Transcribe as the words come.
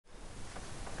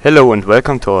Hello and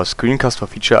welcome to our screencast for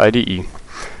FeatureIDE.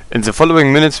 In the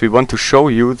following minutes we want to show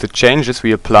you the changes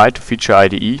we applied to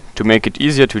FeatureIDE to make it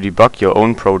easier to debug your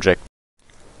own project.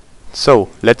 So,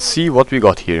 let's see what we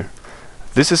got here.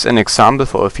 This is an example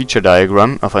for a feature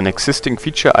diagram of an existing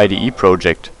FeatureIDE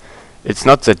project. It's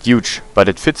not that huge, but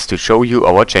it fits to show you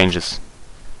our changes.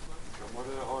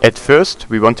 At first,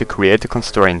 we want to create a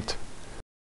constraint.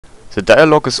 The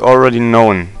dialog is already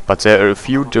known, but there are a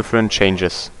few different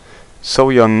changes. So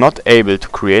you're not able to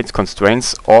create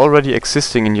constraints already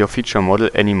existing in your feature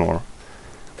model anymore.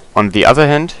 On the other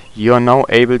hand, you are now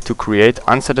able to create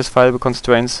unsatisfiable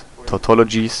constraints,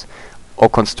 tautologies, or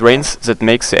constraints that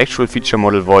makes the actual feature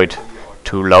model void,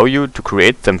 to allow you to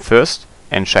create them first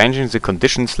and changing the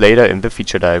conditions later in the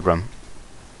feature diagram.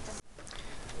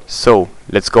 So,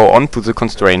 let's go on to the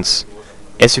constraints.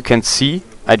 As you can see,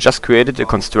 I just created a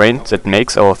constraint that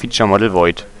makes our feature model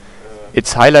void.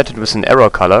 It's highlighted with an arrow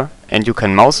color, and you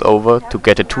can mouse over to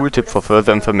get a tooltip for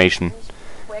further information.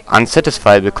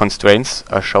 Unsatisfiable constraints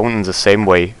are shown in the same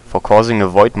way, for causing a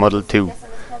void model too.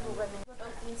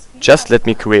 Just let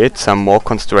me create some more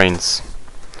constraints.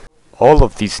 All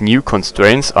of these new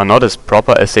constraints are not as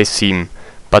proper as they seem,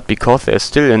 but because there is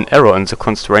still an error in the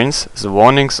constraints, the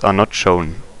warnings are not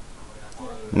shown.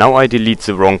 Now I delete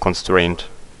the wrong constraint.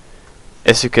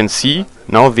 As you can see,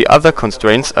 now the other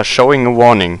constraints are showing a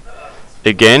warning.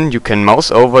 Again, you can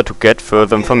mouse over to get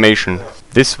further information.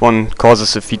 This one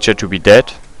causes a feature to be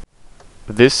dead.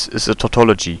 This is a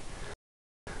tautology.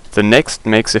 The next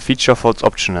makes a feature false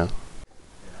optional.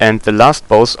 And the last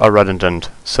both are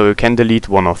redundant, so you can delete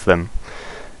one of them.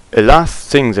 A last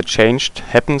thing that changed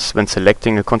happens when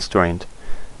selecting a constraint.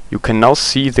 You can now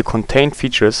see the contained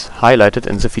features highlighted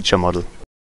in the feature model.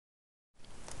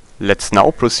 Let's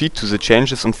now proceed to the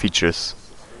changes on features.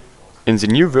 In the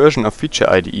new version of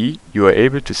FeatureIDE, you are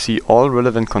able to see all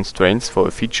relevant constraints for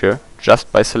a feature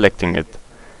just by selecting it.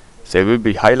 They will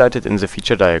be highlighted in the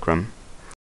feature diagram.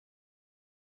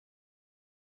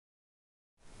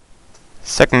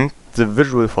 Second, the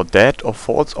visual for dead or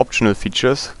false optional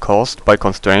features caused by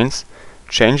constraints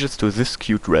changes to this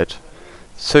cute red,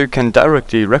 so you can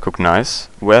directly recognize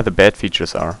where the bad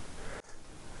features are.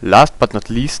 Last but not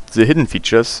least, the hidden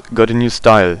features got a new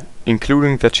style,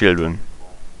 including their children.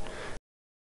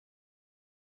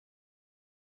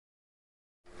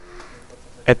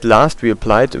 At last we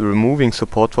applied removing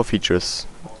support for features.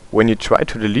 When you try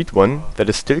to delete one that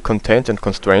is still contained in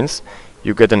constraints,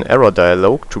 you get an error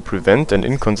dialog to prevent an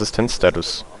inconsistent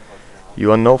status.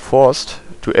 You are now forced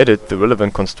to edit the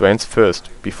relevant constraints first,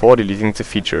 before deleting the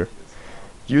feature.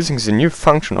 Using the new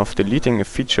function of deleting a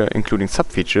feature including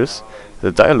subfeatures,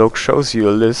 the dialog shows you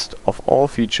a list of all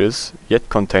features yet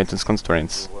contained in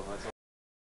constraints.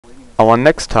 Our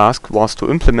next task was to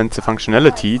implement the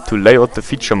functionality to lay out the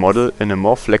feature model in a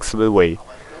more flexible way.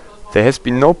 There has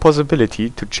been no possibility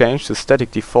to change the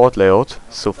static default layout,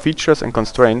 so features and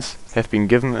constraints have been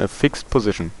given a fixed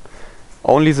position.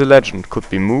 Only the legend could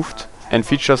be moved and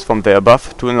features from there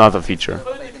above to another feature.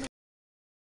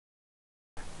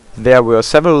 There were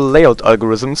several layout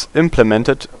algorithms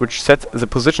implemented which set the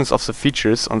positions of the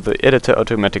features on the editor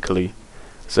automatically.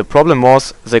 The problem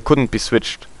was they couldn't be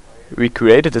switched. We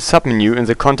created a submenu in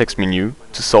the context menu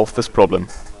to solve this problem.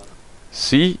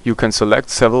 See, you can select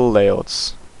several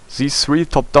layouts. These three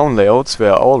top-down layouts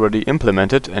were already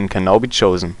implemented and can now be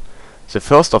chosen. The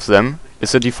first of them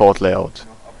is the default layout.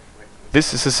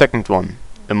 This is the second one,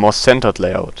 a more centered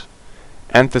layout.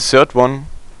 And the third one,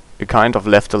 a kind of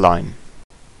left align.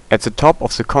 At the top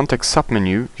of the context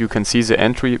submenu you can see the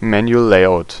entry manual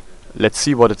layout. Let's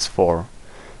see what it's for.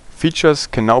 Features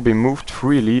can now be moved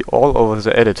freely all over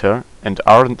the editor and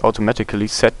aren't automatically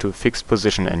set to a fixed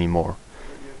position anymore.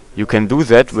 You can do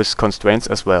that with constraints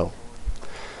as well.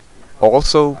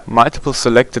 Also, multiple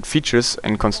selected features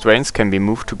and constraints can be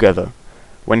moved together.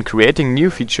 When creating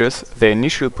new features, their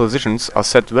initial positions are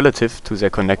set relative to their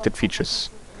connected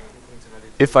features.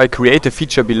 If I create a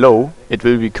feature below, it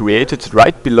will be created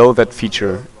right below that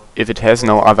feature, if it has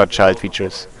no other child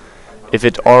features. If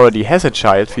it already has a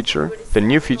child feature, the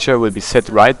new feature will be set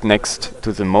right next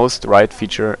to the most right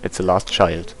feature at the last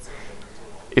child.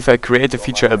 If I create a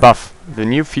feature above, the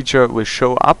new feature will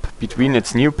show up between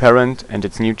its new parent and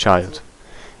its new child.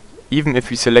 Even if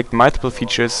we select multiple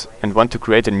features and want to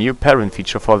create a new parent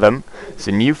feature for them,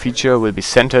 the new feature will be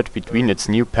centered between its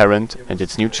new parent and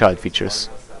its new child features.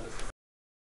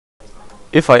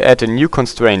 If I add a new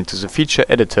constraint to the feature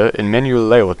editor in manual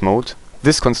layout mode,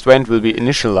 this constraint will be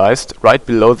initialized right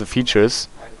below the features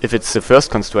if it's the first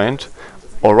constraint,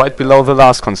 or right below the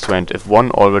last constraint if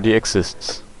one already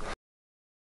exists.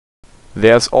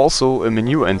 There's also a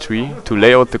menu entry to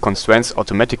lay out the constraints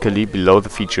automatically below the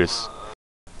features.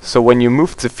 So when you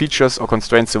move the features or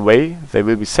constraints away, they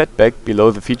will be set back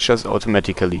below the features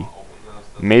automatically.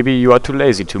 Maybe you are too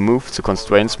lazy to move the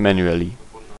constraints manually.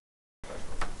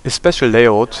 A special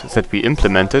layout that we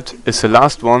implemented is the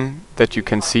last one that you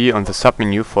can see on the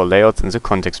submenu for layouts in the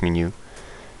context menu.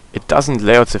 It doesn't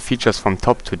layout the features from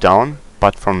top to down,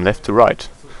 but from left to right.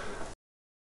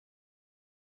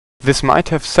 This might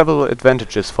have several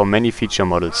advantages for many feature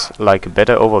models, like a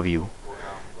better overview.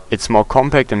 It's more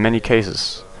compact in many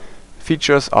cases.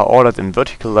 Features are ordered in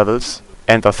vertical levels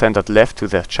and are centered left to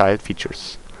their child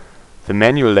features. The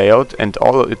manual layout and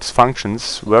all its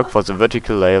functions work for the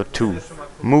vertical layout too.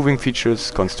 Moving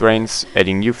features, constraints,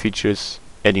 adding new features,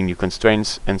 adding new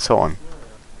constraints, and so on.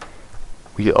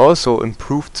 We also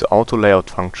improved the auto layout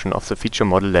function of the feature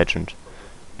model legend.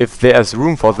 If there is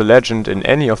room for the legend in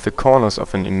any of the corners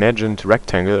of an imagined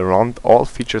rectangle around all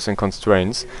features and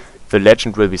constraints, the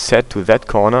legend will be set to that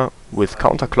corner with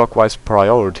counterclockwise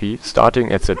priority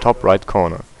starting at the top right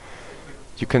corner.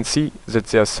 You can see that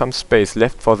there is some space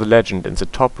left for the legend in the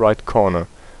top right corner,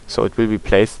 so it will be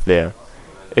placed there.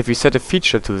 If we set a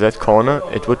feature to that corner,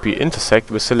 it would be intersect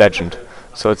with the legend,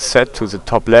 so it's set to the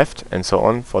top left and so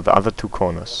on for the other two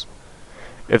corners.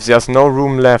 If there's no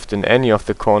room left in any of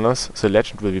the corners, the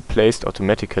legend will be placed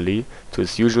automatically to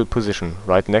its usual position,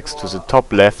 right next to the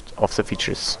top left of the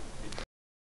features.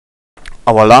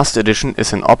 Our last addition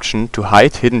is an option to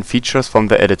hide hidden features from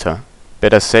the editor.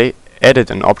 Better say,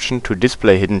 added an option to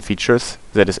display hidden features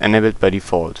that is enabled by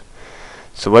default.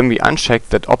 So when we uncheck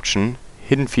that option,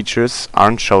 hidden features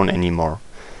aren't shown anymore.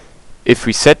 If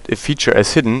we set a feature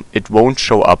as hidden, it won't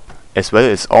show up, as well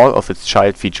as all of its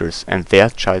child features and their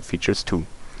child features too.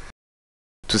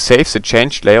 To save the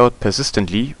changed layout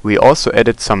persistently, we also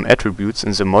added some attributes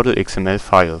in the model XML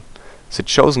file. The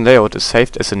chosen layout is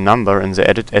saved as a number in the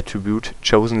added attribute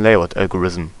chosen layout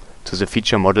algorithm to the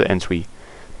feature model entry.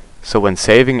 So when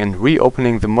saving and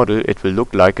reopening the model, it will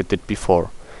look like it did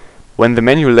before. When the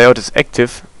manual layout is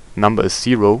active, number is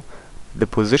 0, the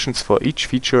positions for each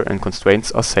feature and constraints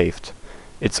are saved.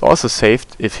 It's also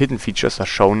saved if hidden features are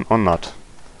shown or not.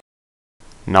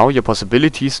 Now your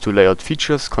possibilities to lay out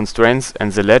features, constraints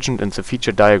and the legend in the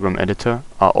feature diagram editor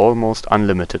are almost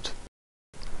unlimited.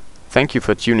 Thank you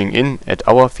for tuning in at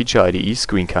our FeatureIDE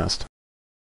screencast.